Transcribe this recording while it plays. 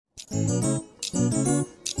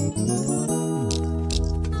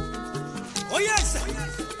Oh yes,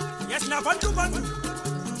 yes, now bantu.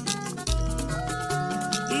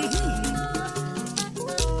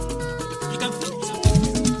 You can feel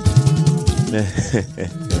it.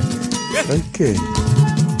 Okay.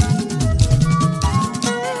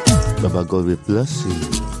 Baba God will bless you.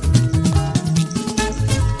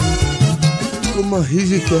 Come on,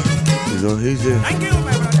 easy, kid. It's not easy. Thank you,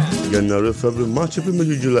 my brother. January, February, March, April,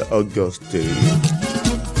 May, July, August,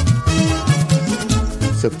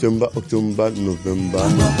 September, October, November,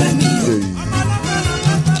 December.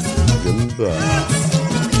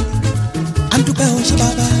 Thank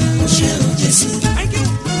you.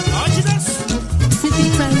 Oh, Jesus.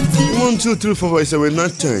 1, 2, 3, 4, 5, 7, 8, 9,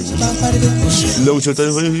 10. Long short,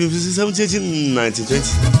 17, 18, 19, 20.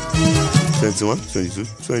 21, 22,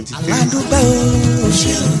 23,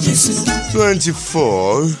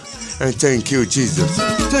 24, and thank you, Jesus.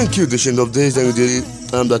 Thank you, the Ancient of Days, and the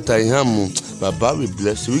that I am. Baba, we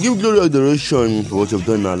bless you. We give glory and adoration for what you've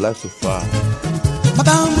done in our life so far.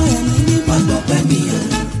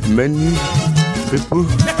 Many people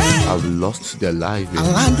have lost their life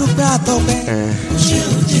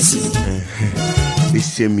this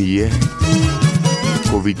same year.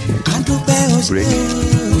 COVID break.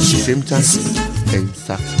 The same time, and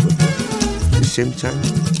sucks. The same time,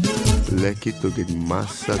 lucky to get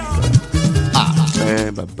massacred.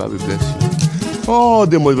 Baba, we bless you. Oh,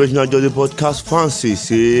 the Motivational Journey Podcast fancy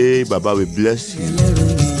say, Baba, we bless you.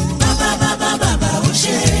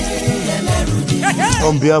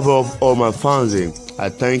 On behalf of all my fans, I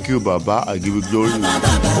thank you, Baba. I give you glory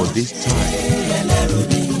for this time.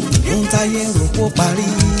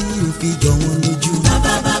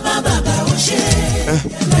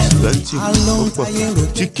 Plenty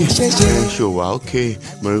chicken show. Okay,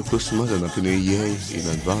 Merry Christmas and Happy New Year in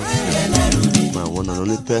advance. My one and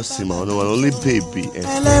only person, my one and only baby.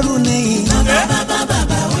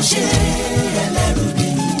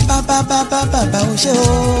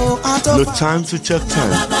 No time to check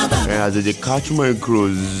time. As they catch my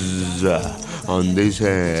cruise on this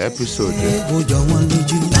episode.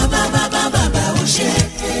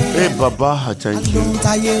 Hey Baba, I thank you.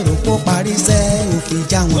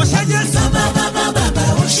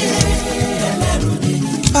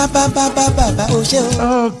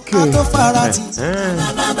 Okay.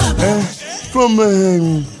 From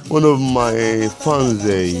one of my fans,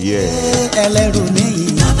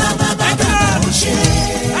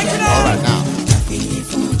 Alright now.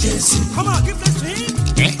 Come on, give this to him.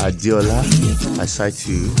 Adiola, I cite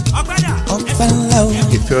you.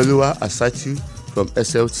 Ifeoluwa, I cite you from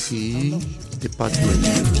SLT department.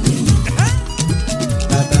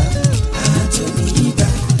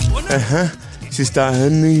 Sister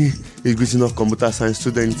Henry is greeting of computer science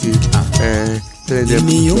student. Telling them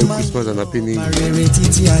Merry Christmas and Happy New Year.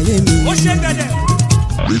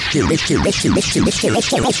 Keep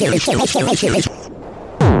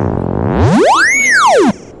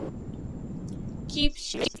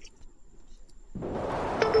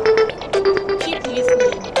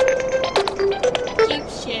listening. Keep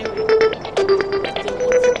sharing.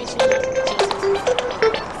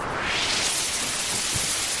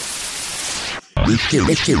 The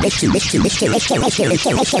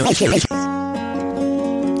motivational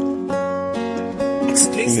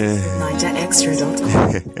Exclusive. NigerExtra.com.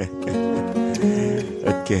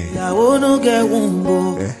 Okay. I wanna get wumbo.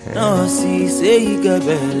 No, see, say you get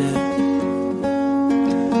better.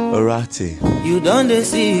 Alrighty. You done the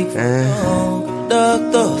sick.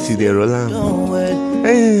 Doctor. See the Roland.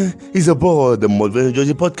 He's aboard the Motivational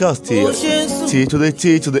Journey Podcast here. T to the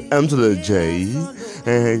T to the M to the J.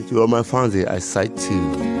 And to all my fans here, I cite you.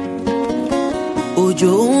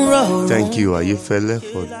 Thank you, Ayefele,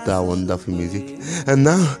 for that wonderful music. And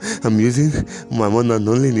now I'm using my one and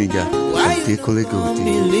only nigga, Dekole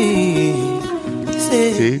Goldie.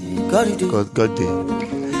 See, God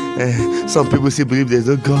did. Some people still believe there's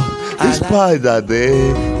no God. Despite that,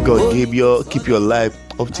 God gave keep your life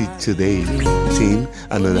up to today. Seen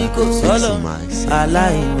another Xmas.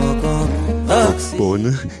 Born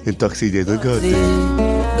in toxic, there's no God.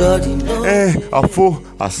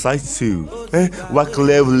 I cite you. What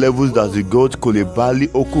levels does the God Kolebali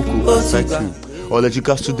Okuku? I cite you.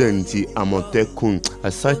 Electrical student, Amotekun. I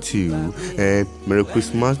cite you. Merry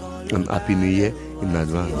Christmas and Happy New Year in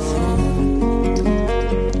advance.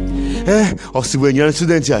 When you're a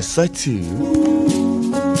student, I cite you.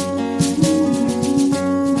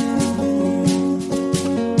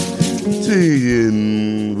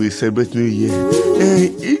 See, we celebrate New Year.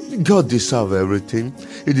 God deserves everything.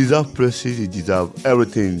 He deserves praises. He deserves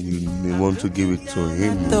everything. You want to give it to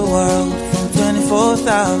him. The world from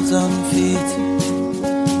 24,000 feet,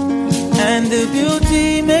 and the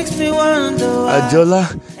beauty makes me wonder. Ajola,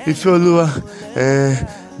 Ifeoluwa,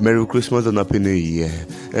 Merry Christmas and Happy New Year.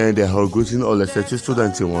 And they are greeting all the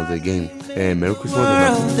students once again. Merry Christmas and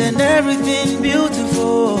Happy New Year. And everything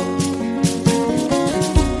beautiful.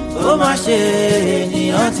 Oh my shit,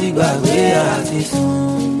 ni auntie gbàgbé àti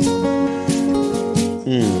sùn.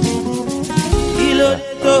 Kilo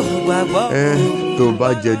tó gbàgbọ́. To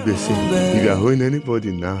budget gbèsè. If you are owing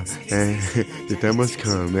anybody now, the time must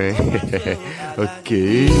come.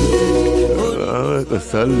 Okay. Kò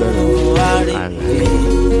sọ́lọ̀.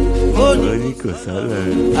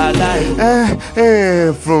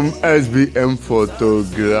 From SBM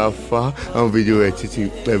photographer and video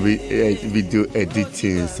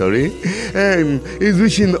editing, sorry. He's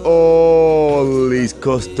wishing all his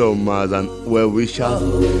customers and well wishers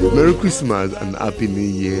Merry Christmas and Happy New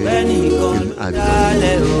Year in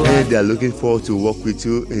advance. And they are looking forward to work with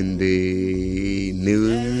you in the new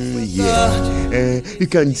year. You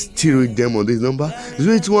can still read them on this number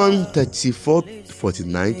 081 34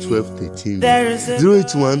 49 12 13.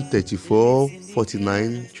 081 34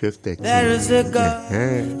 49 12 13. There is a God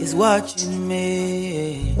is watching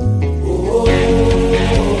me.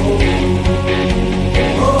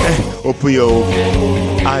 Open your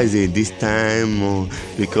eyes in this time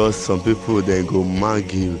because some people then go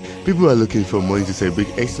mag you. People are looking for money to celebrate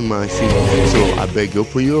Xmas, so I beg you,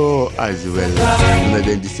 open your eyes well and let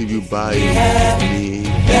them deceive you by me.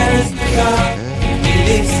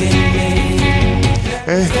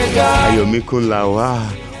 Ayomi kun lawa,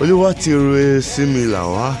 Olúwa ti re sí mi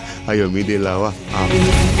lawa, Ayomide lawa.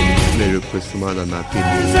 Merry Christmas and Happy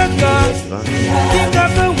New Year.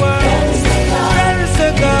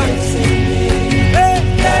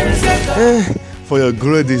 For your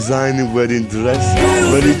great design wedding dress,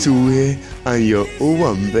 ready to wear, and your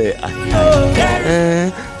Owambe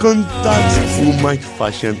attire. Contact Woman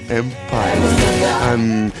Fashion Empire,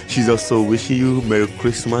 and she's also wishing you Merry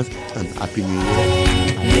Christmas and Happy New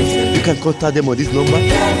Year. You can contact them on this number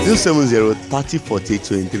 070 30 40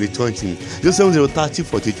 23 20. 070 30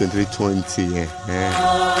 40 23 20.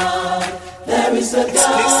 There is a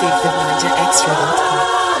exclusive at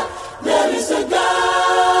NigerExtra.com. There is a God.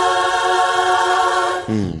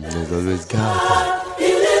 There's always God. He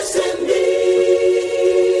lives in me.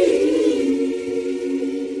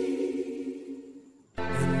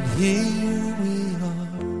 And here we are,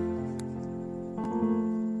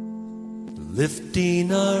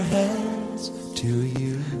 lifting our hands to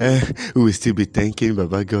you. We will still be thanking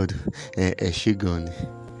Baba God. Eshigon.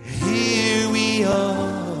 Here we are.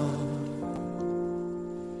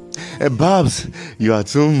 Babs, you are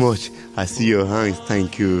too much. I see your hands.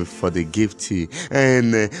 Thank you for the gift.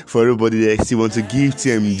 And for everybody that still want to give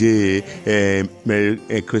TMJ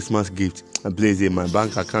Merry Christmas gift, please, my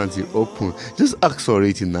bank account is open. Just ask for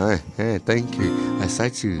it now. Thank you. I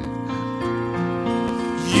cite you.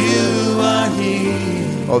 You are here.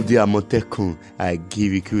 Of the Amotekun, I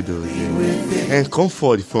give you kudos. And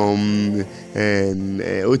comfort from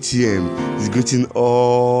OTM is greeting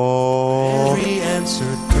all Every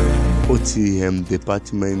answered prayer. OTM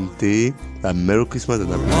department day. Merry Christmas and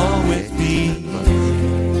Happy Always be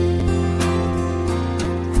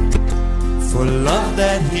for love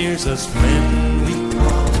that hears us when we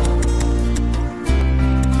call,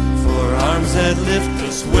 for arms that lift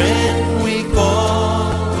us when we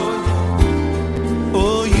fall.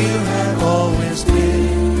 Oh, you have always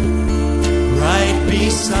been right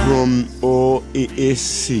beside. From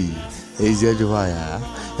OAAC, Ezedwaya.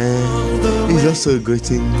 He's also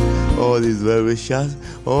greeting all his well wishers,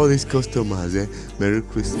 all his customers. Merry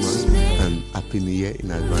Christmas and Happy New Year in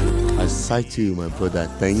advance. I say to you, my brother,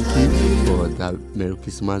 thank you for that Merry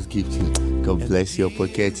Christmas gift. God bless your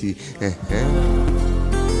pocket.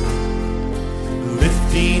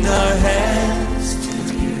 Lifting our hands.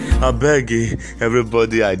 I beg you,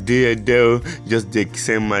 everybody, I did just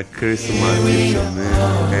send my Christmas gift,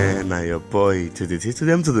 and now your boy to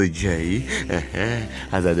them to the J.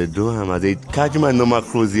 As I do, as they catch my normal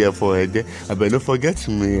cruise here for a day, I better not forget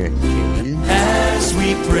me. As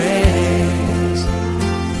we praise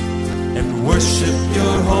and worship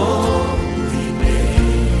your holy name.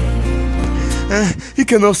 You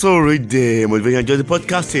can also read the Motivation Joy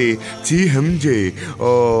podcast TMJ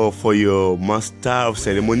for your master of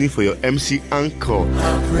ceremony, for your MC anchor,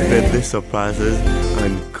 birthday surprises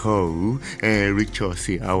and co and reach us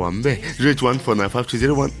here. Awambe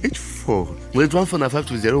 08149520184.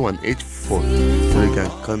 08149520184. So you can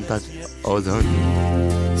contact us on.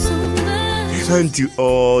 And to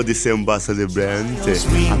all December celebrants,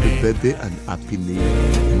 happy birthday and happy new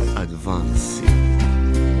year in advance.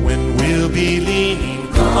 When we'll be leaning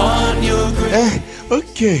on your grace.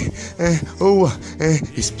 Okay,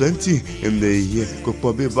 it's plenty in the year.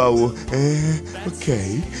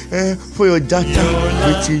 Okay, for your data,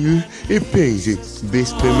 with you, it pays it.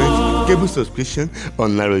 Base payment, cable subscription,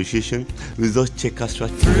 online registration, results checker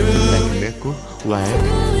strategy like NECO, WIRE,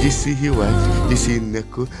 GC WIRE, GC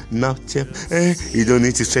NECO, NAPTEP. You don't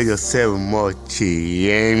need to stress yourself much.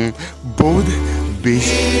 Bold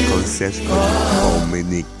base concepts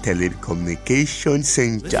telecommunication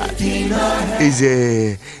center is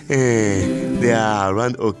they are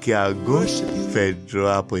around Okeago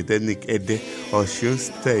Federal Polytechnic Ede Osun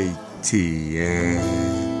State.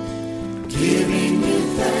 Giving you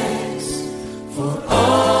thanks for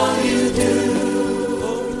all you do.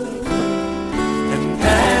 And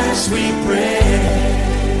as we pray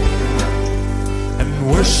and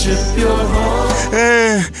worship your heart,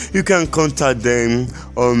 you can contact them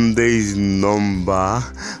on this number,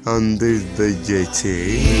 on this digit.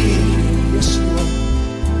 yes, you are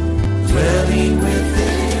dwelling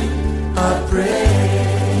within our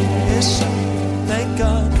praise. Thank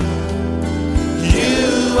God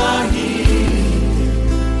you are here.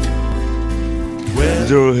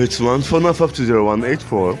 081 495 to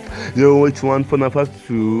 0184, 081 495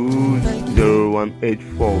 to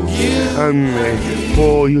 0184. And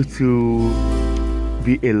for you to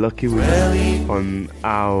be a lucky winner on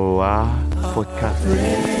our podcast,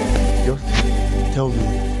 just tell me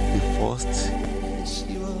the first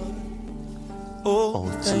or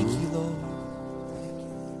two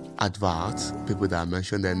adverts, people that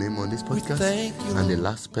mentioned their name on this podcast, and the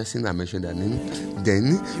last person that mentioned their name,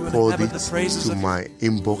 then forward it to my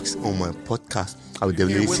inbox on my podcast. I will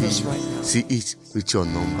definitely see it with your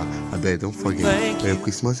number. I bet don't forget. Merry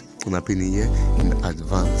Christmas and Happy New Year in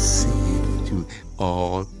advance to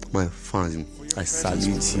all my fans. I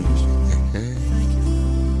salute you.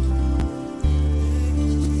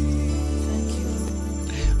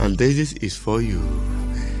 And this is for you.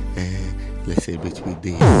 Let's celebrate with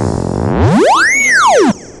this.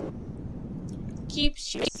 Keep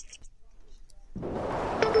sharing.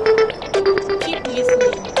 Keep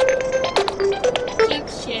listening. Keep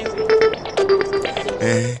sharing.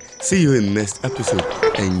 See you in the next episode.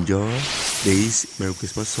 Enjoy this Merry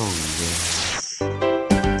Christmas song.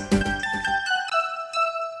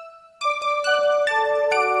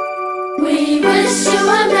 We wish you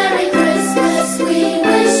a Merry Christmas. We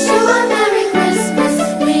wish you a Merry Christmas.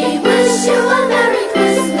 We wish you a Merry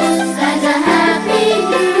Christmas and a Happy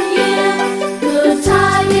New Year. Good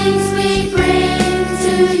tidings we bring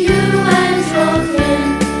to you and your kin.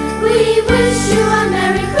 We wish you a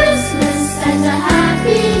Merry Christmas and a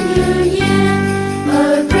Happy New Year.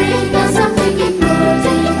 Oh, bring us something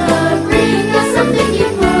important. Oh, bring us something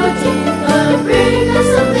important. Oh, bring us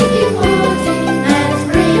something important and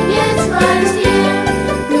bring it right here.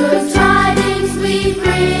 Good tidings we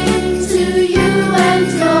bring to you and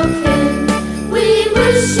your kin. We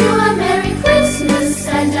wish you a Merry Christmas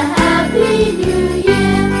and a Happy New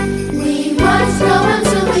Year. We won't go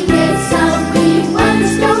until we get some. We won't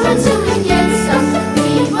go until we get some. We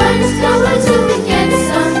won't go until we get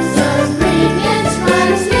some. So bring it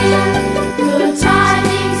right here. Good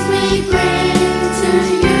tidings we bring to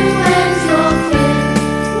you and your kin.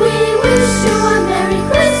 We wish you a Merry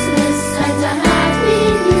Christmas and a Happy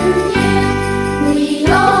New Year. We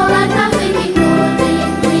all are nothing important.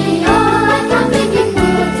 We all are nothing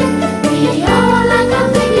important. We all are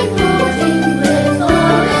nothing important. With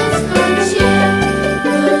all its good cheer.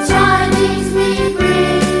 Good tidings we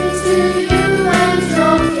bring to you and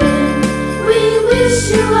your kin. We wish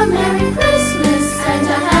you a Merry Christmas and a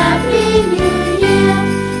Happy New Year.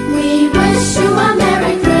 We wish you a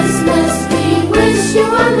Merry Christmas. We wish you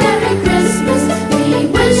a Merry Christmas. We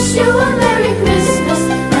wish you a Merry Christmas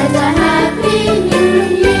and a Happy New Year.